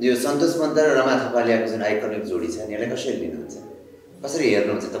यो सन्तोष पन्त र रमा थपालियाको जुन आइकनिक जोडी छ यसलाई कसरी लिनुहुन्छ कसरी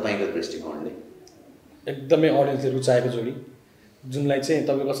हेर्नुहुन्छ तपाईँको दृष्टिकोणले एकदमै अडियन्सले रुचाएको जोडी जुनलाई चाहिँ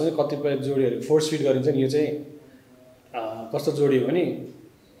तपाईँको कसरी कतिपय जोडीहरू फोर्स फिट गरिन्छ नि यो चाहिँ कस्तो जोडी हो भने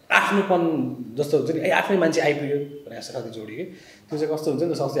आफ्नोपन जस्तो हुन्छ नि आफ्नै मान्छे आइपुग्यो भने जस्तो खालको जोडी कि त्यो चाहिँ कस्तो हुन्छ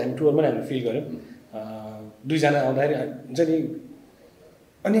नि त अस्ति हामी टुरमा पनि हामीले फिल गऱ्यौँ दुईजना आउँदाखेरि हुन्छ नि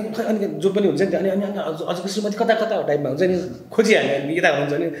अनि जो पनि हुन्छ नि अनि अझ श्रीमती कता कता टाइपमा हुन्छ नि खोजिहाल्यो नि यता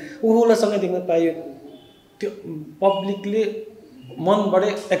हुन्छ नि उसलाई देख्न पाइयो त्यो पब्लिकले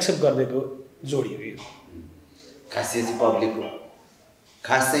मनबाटै एक्सेप्ट गरिदिएको जोडी हो यो। खास चाहिँ पब्लिकको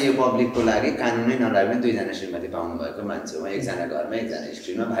खास चाहिँ यो पब्लिकको लागि कानुनै नलाग्ने दुईजना श्रीमती पाउनुभएको मान्छे हो। एकजना घरमा एकजना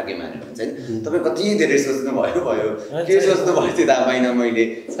स्ट्रिटमा भाग्य मानेर हुन्छ नि। तपाईँ कति धेरै सोच्नु भयो के सोच्नु भयो त्यो थाहा पाइनँ मैले,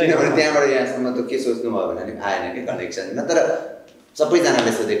 किनभने त्यहाँबाट यहाँसम्म त के सोच्नु भयो भने आएन कि कनेक्सनमा। तर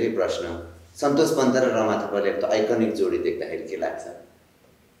सबैजनाले सोधेकै प्रश्न, सन्तोष पन्त र रमा थापाले त आइकनिक जोडी देख्दाखेरि के लाग्छ?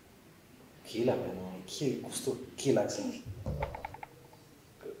 के लाग्दैन, के कस्तो के लाग्छ?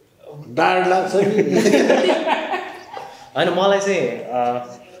 डाढ लाग्छ होइन मलाई चाहिँ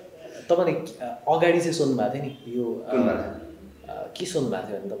तपाईँले अगाडि चाहिँ सोध्नु भएको थियो नि यो के सोध्नु भएको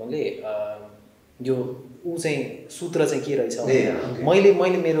थियो भने तपाईँले यो ऊ चाहिँ सूत्र चाहिँ के रहेछ मैले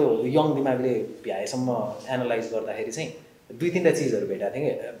मेरो यङ दिमागले भ्याएसम्म एनालाइज गर्दाखेरि चाहिँ 2-3टा चिजहरू भेटाएको थिएँ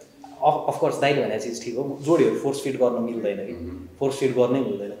कि अफकोर्स दाइले भनेको चिज ठिक हो, जोडीहरू फोर्स फिट गर्न मिल्दैन कि, फोर्स फिट गर्नै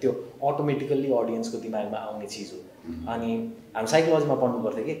मिल्दैन, त्यो अटोमेटिकल्ली अडियन्सको दिमागमा आउने चिज हो। अनि हामी साइकोलोजीमा पढ्नु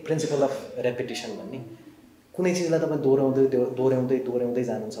पर्थ्यो कि प्रिन्सिपल अफ रेपिटेसन भन्ने, कुनै चिजलाई तपाईँ दोहोऱ्याउँदै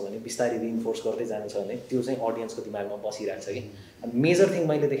जानुहुन्छ भने बिस्तारै रिइन्फोर्स गर्दै जानुहुन्छ भने त्यो चाहिँ अडियन्सको दिमागमा बसिरहेको छ कि। मेजर थिङ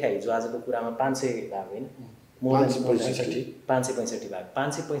मैले देखाएँ हिजो आजको कुरामा 500 भाग होइन, 565 भाग,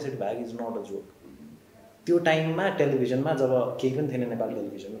 565 भाग इज नट अ जोक। त्यो टाइममा टेलिभिजनमा जब केही पनि थिएन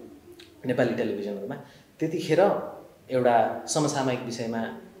नेपाली टेलिभिजनहरूमा, त्यतिखेर एउटा समसामयिक विषयमा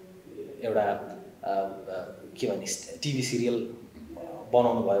एउटा के भने टिभी सिरियल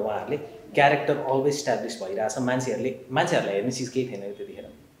बनाउनु भयो उहाँहरूले, क्यारेक्टर अलवेज इस्टाब्लिस भइरहेछ, मान्छेहरूलाई हेर्ने चिज केही थिएन त्यतिखेर,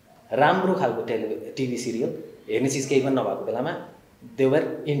 राम्रो खालको टिभी सिरियल हेर्ने चिज केही पनि नभएको बेलामा दे वर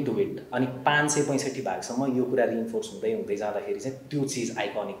इन्टु इट। अनि 565 भागसम्म यो कुरा रिइन्फोर्स हुँदै जाँदाखेरि चाहिँ त्यो चिज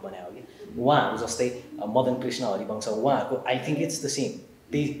आइकनिक बनायो कि। उहाँहरू जस्तै मदन कृष्ण हरिवंश उहाँहरूको I think it's the same,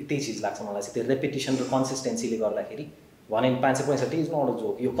 त्यही चिज लाग्छ मलाई चाहिँ। त्यो रेपिटेसन र कन्सिस्टेन्सीले गर्दाखेरि भने 565 इज नट अ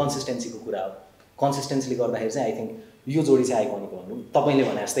जोक, यो कन्सिस्टेन्सीको कुरा हो। कन्सिस्टेन्सीले गर्दाखेरि चाहिँ आई थिङ्क यो जोडी चाहिँ आइकनिक भन्नु। तपाईँले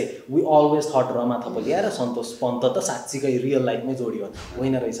भने जस्तै we always thought Rama Thapaliya र सन्तोष पन्त त साँच्चीकै रियल लाइफमै जोडी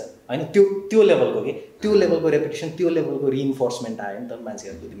होइन रहेछ होइन, त्यो लेभलको के, त्यो लेभलको रेपिटेसन, त्यो लेभलको रिइन्फोर्समेन्ट आयो नि त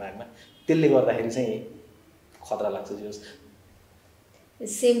मान्छेहरूको दिमागमा, त्यसले गर्दाखेरि चाहिँ खतरा लाग्छ। जो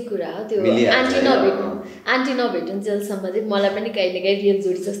सेम कुरा हो त्यो, आन्टी नभेटुन्जेलसम्म चाहिँ मलाई पनि कहिले न कहीँ रियल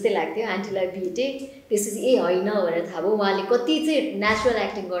जोडी जस्तै लाग्थ्यो। आन्टीलाई भेटेँ त्यसपछि ए होइन भनेर थाहा भयो उहाँले कति चाहिँ नेचुरल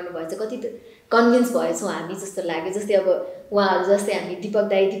एक्टिङ गर्नुभएछ, कति कन्भिन्स भएछौँ हामी जस्तो लाग्यो। जस्तै अब उहाँहरू जस्तै हामी दिपक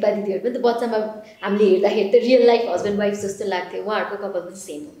दाई दिपा दिदीहरू पनि त बच्चामा हामीले हेर्दाखेरि त रियल लाइफ हस्बेन्ड वाइफ जस्तो लाग्थ्यो, उहाँहरूको कपाल पनि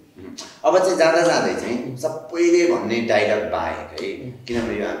सेम हो। अब चाहिँ जाँदा जाँदै चाहिँ सबैले भन्ने डाइलग बाहेक है,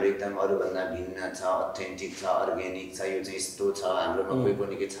 किनभने यो हाम्रो एकदम अरूभन्दा भिन्न छ, अथेन्टिक छ, अर्ग्यानिक छ, यो चाहिँ यस्तो छ, हाम्रोमा कोही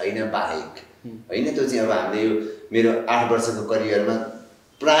पनि के छैन बाहेक होइन, त्यो चाहिँ अब हामीले यो मेरो 8 वर्षको करियरमा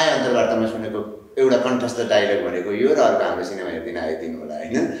प्राय अन्तर्वार्तामा सुनेको एउटा कन्ठस्थ डाइलग भनेको यो र अर्को हाम्रो सिनेमा हेरिदिन आइदिनु होला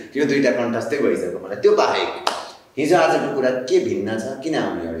होइन, यो 2टा कन्ठस्थै भइसक्यो मलाई। त्यो बाहेक हिजो आजको कुरा के भिन्न छ, किन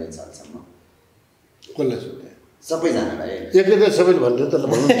आउने अडियन्स हलसम्म? कसले सोधे? सबैजनालाई एकले सबैले भन्नु त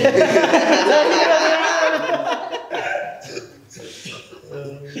भन्नु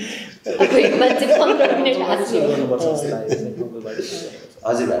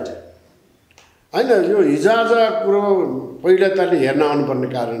हजुरबाट होइन। यो हिजो आज कुरो पहिला तले हेर्न आउनुपर्ने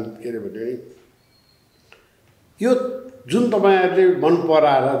कारण के अरे भने यो जुन तपाईँहरूले मन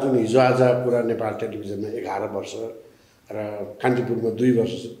पराएर जुन हिजो आज कुरा नेपाल टेलिभिजनमा 11 वर्ष र कान्तिपुरमा 2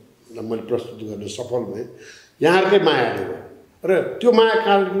 वर्ष मैले प्रस्तुत गर्न सफल भएँ, यहाँहरूकै मायाले भयो। र त्यो माया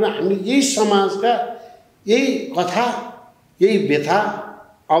कारणले हामीले यही समाजका यही कथा, यही व्यथा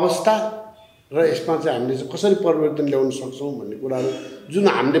अवस्था र यसमा चाहिँ हामीले चाहिँ कसरी परिवर्तन ल्याउन सक्छौँ भन्ने कुराहरू जुन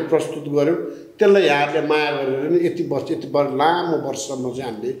हामीले प्रस्तुत गऱ्यौँ, त्यसलाई यहाँहरूले माया गरेर नै यति लामो वर्षसम्म चाहिँ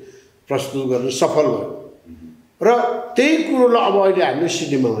हामीले प्रस्तुत गर्न सफल भयो। र त्यही कुरोलाई अब अहिले हामीले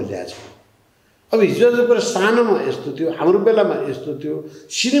सिनेमामा ल्याएको छौँ। अब हिजो कुरा सानोमा यस्तो थियो, हाम्रो बेलामा यस्तो थियो,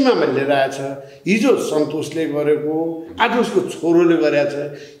 सिनेमामा लिएर आएछ। हिजो सन्तोषले गरेको आज उसको छोरोले गरेको छ,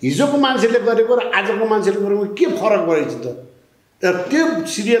 हिजोको मान्छेले गरेको र आजको मान्छेले गरेको के फरक परेछ त? र त्यो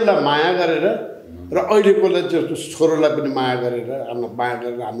सिरियललाई माया गरेर र अहिलेकोलाई त्यो छोरोलाई पनि माया गरेर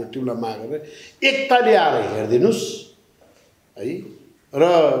हाम्रो टिमलाई माया गरेर एकताले आएर हेरिदिनुहोस् है। र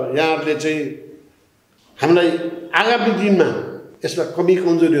यहाँहरूले चाहिँ हामीलाई आगामी दिनमा यसमा कमी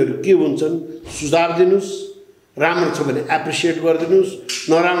कमजोरीहरू के हुन्छन् सुझाव दिनुहोस्, राम्रो छ भने एप्रिसिएट गरिदिनुहोस्,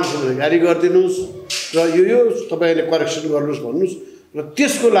 नराम्रो छ भने गाली गरिदिनुहोस्, र यो तपाईँहरूले करेक्सन गर्नुहोस् भन्नुहोस्। र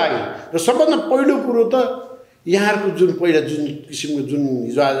त्यसको लागि र सबभन्दा पहिलो कुरो त यहाँहरूको जुन पहिला जुन किसिमको जुन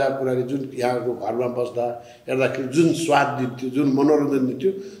हिजो आज कुराले जुन यहाँको घरमा बस्दा हेर्दाखेरि जुन स्वाद दिन्थ्यो, जुन मनोरञ्जन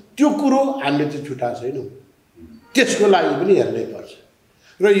दिन्थ्यो, त्यो कुरो हामीले चाहिँ छुटाएको छैनौँ। त्यसको लागि पनि हेर्नै पर्छ।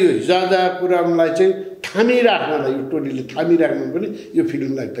 र यो हिजो आज कुरालाई चाहिँ थामिराख्नलाई, यो टोलीले थामिराख्नु पनि यो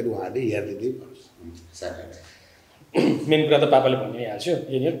फिल्मलाई त उहाँले हेरिदिनै पर्छ। मेन कुरा त पापाले भनिहाल्छु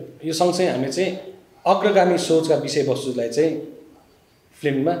यो सँगसँगै हामीले चाहिँ अग्रगामी सोचका विषयवस्तुलाई चाहिँ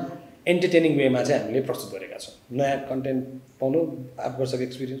फिल्ममा एन्टरटेनिङ वेमा चाहिँ हामीले प्रस्तुत गरेका छौँ नयाँ कन्टेन्ट पाउनु 8 वर्षको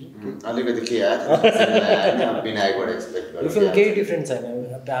एक्सपिरियन्स अलिकति के विनायकबाट एक्सपेक्ट गर्नु फिल्म केही डिफ्रेन्ट छैन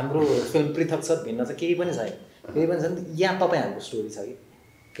हाम्रो फिल्म पृथक छ भिन्न छ केही पनि छैन केही पनि छैन यहाँ तपाईँहरूको स्टोरी छ कि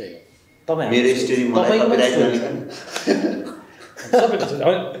त्यही तपाईँ मेरो स्टोरी मलाई कपिराइट गर्ने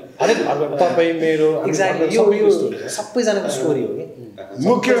तपाईँ मेरो एक्ज्याक्टली यो सबैजनाको स्टोरी हो कि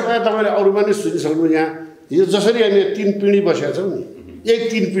मुख्य तपाईँले अरू पनि सुनिसक्नु यहाँ यो जसरी हामी 3 पिँढी बसेका छौँ नि यही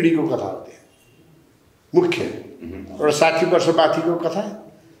 3 पिँढीको कथा हो त्यहाँ मुख्य एउटा 60 वर्ष माथिको कथा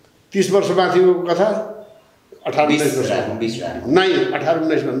 30 वर्ष माथिको कथा 18-19 वर्ष नै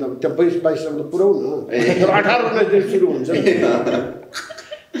 18-19 भन्दा त्यहाँ 22 सम्म पुऱ्याउ न तर 18-19 सुरु हुन्छ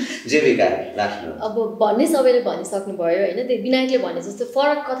जेबिका लास्ट अब भन्ने सबैले भनिसक्नुभयो होइन त्यो विनायकले भने जस्तो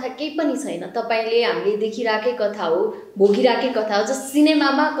फरक कथा केही पनि छैन तपाईँले हामीले देखिराखेकै कथा हो भोगिराखेकै कथा हो जस्तो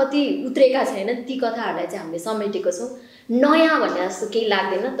सिनेमामा कति उत्रेका छैन ती कथाहरूलाई चाहिँ हामीले समेटेको छौँ नयाँ भन्ने जस्तो केही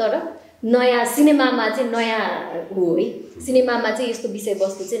लाग्दैन तर नयाँ सिनेमामा चाहिँ नयाँ हो है सिनेमामा चाहिँ यस्तो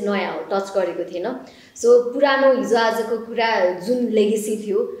विषयवस्तु चाहिँ नयाँ हो टच गरेको थिएन सो पुरानो हिजो आजको कुरा जुन लेगेसी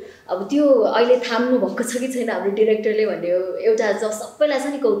थियो अब त्यो अहिले थाम्नु भएको छ कि छैन हाम्रो डिरेक्टरले भन्ने एउटा सबैलाई छ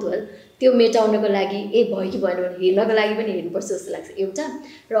नि कौतूहल त्यो मेटाउनको लागि भयो कि भएन भने हेर्नको लागि पनि हेर्नुपर्छ जस्तो लाग्छ एउटा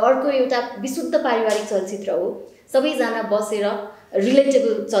र अर्को एउटा विशुद्ध पारिवारिक चलचित्र हो सबैजना बसेर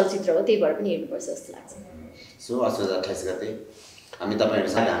रिलेटेबल चलचित्र हो त्यही भएर पनि हेर्नुपर्छ जस्तो लाग्छ सो असोज 28 गते हामी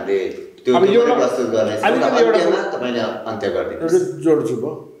तपाईँहरूसँग हामीले त्यो प्रस्तुत गर्नेछौँ तपाईँले अन्त्य गरिदिनुहोस् जोड्छु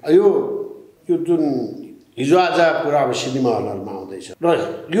भयो यो जुन हिजो आज कुरा अब सिनेमा हलहरूमा आउँदैछ र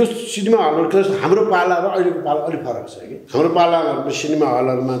यो सिनेमा हलहरू हाम्रो पाला र अहिलेको पाला अलिक फरक छ कि हाम्रो पालाहरूको सिनेमा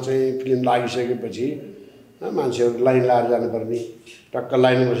हलहरूमा चाहिँ फिल्म लागिसकेपछि मान्छेहरू लाइन लाएर जानुपर्ने टक्क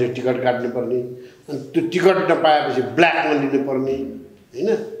लाइनमा बसेर टिकट काट्नुपर्ने अनि त्यो टिकट नपाएपछि ब्ल्याकमा लिनुपर्ने होइन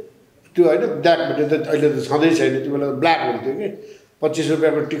त्यो होइन ब्ल्याक भन्ने त अहिले त छँदै छैन त्यो बेला ब्ल्याक हुन्थ्यो कि 25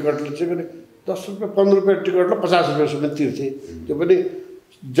 रुपियाँको टिकटले चाहिँ पनि 10 रुपियाँ 15 रुपियाँ टिकटलाई 50 रुपियाँसम्म तिर्थे त्यो पनि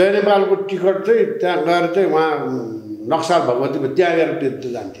जय नेपालको टिकट चाहिँ त्यहाँ गएर चाहिँ उहाँ नक्साल भगवतीमा त्यहाँ गएर बेच्दै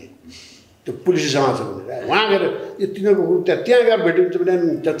जान्थे त्यो पुलिस समाचार भनेर उहाँ गएर यो तिनीहरूको त्यहाँ गएर भेट्यो भने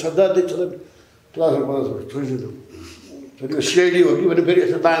त्यहाँ छँदै छोडिदिनु सिआइडी हो कि भने फेरि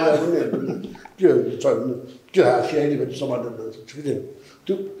यसो बाँधा पनि त्यो सिआइडी भने समाधान छोडिदिनु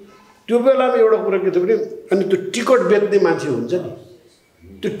त्यो बेलामा एउटा कुरा के थियो भने अनि त्यो टिकट बेच्ने मान्छे हुन्छ नि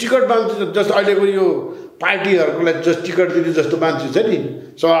त्यो टिकट मान्छे जस्तो अहिलेको यो पार्टीहरूको लागि जस्तो टिकट दिने जस्तो मान्छे छ नि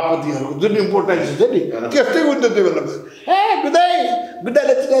सभापतिहरूको जुन इम्पोर्टेन्स छ नि त्यस्तै हुन्छ त्यो बेलामा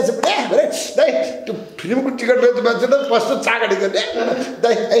गुदाले दाइ त्यो फिल्मको टिकट बेच्ने मान्छे त कस्तो चाकडी गर्ने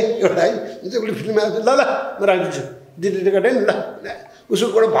दाइ एउटा है उसले फिल्म आउँछ ल म राखिदिन्छु दिने टिकट है ल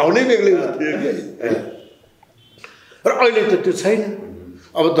उसको एउटा भाउ नै बेग्लै हुन्थ्यो कि र अहिले त त्यो छैन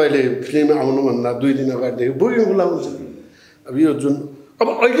अब तैँले फिल्म आउनुभन्दा 2 दिन अगाडिदेखि बुकिङ खुला हुन्छ अब यो जुन अब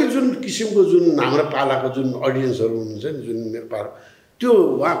अहिले जुन किसिमको जुन हाम्रो पालाको जुन अडियन्सहरू हुनुहुन्छ नि जुन मेरो पाला त्यो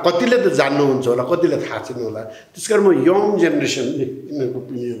उहाँ कतिले त जान्नुहुन्छ होला कतिले थाहा छैन होला त्यस कारण म यङ जेनेरेसनले यिनीहरूको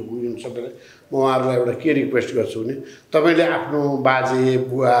पिँढीहरूको यिन सबैलाई म उहाँहरूलाई एउटा के रिक्वेस्ट गर्छु भने तपाईँले आफ्नो बाजे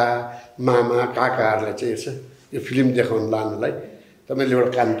बुवा मामा काकाहरूलाई चाहिँ यसो यो फिल्म देखाउन लानुलाई तपाईँले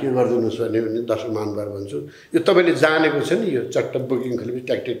एउटा काम के गरिदिनुहोस् भने दर्शक महानुभाव भन्छु यो तपाईँले जानेको छ नि यो चट्ट बुकिङ खोलेपछि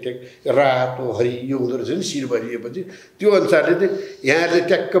ट्याक रातो हरियो हुँदो रहेछ नि शिर भरिएपछि त्यो अनुसारले चाहिँ यहाँहरूले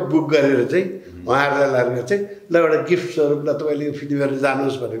ट्याक्क बुक गरेर चाहिँ उहाँहरूलाई लागेर चाहिँ ल एउटा गिफ्ट स्वरूपलाई तपाईँले यो फिल्म हेरेर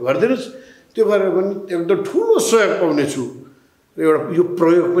जानुहोस् भनेर गरिदिनुहोस् त्यो गरेर पनि एकदम ठुलो सहयोग पाउनेछु र एउटा यो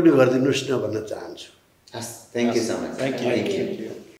प्रयोग पनि गरिदिनुहोस् न भन्न चाहन्छु हस् thank you so much thank you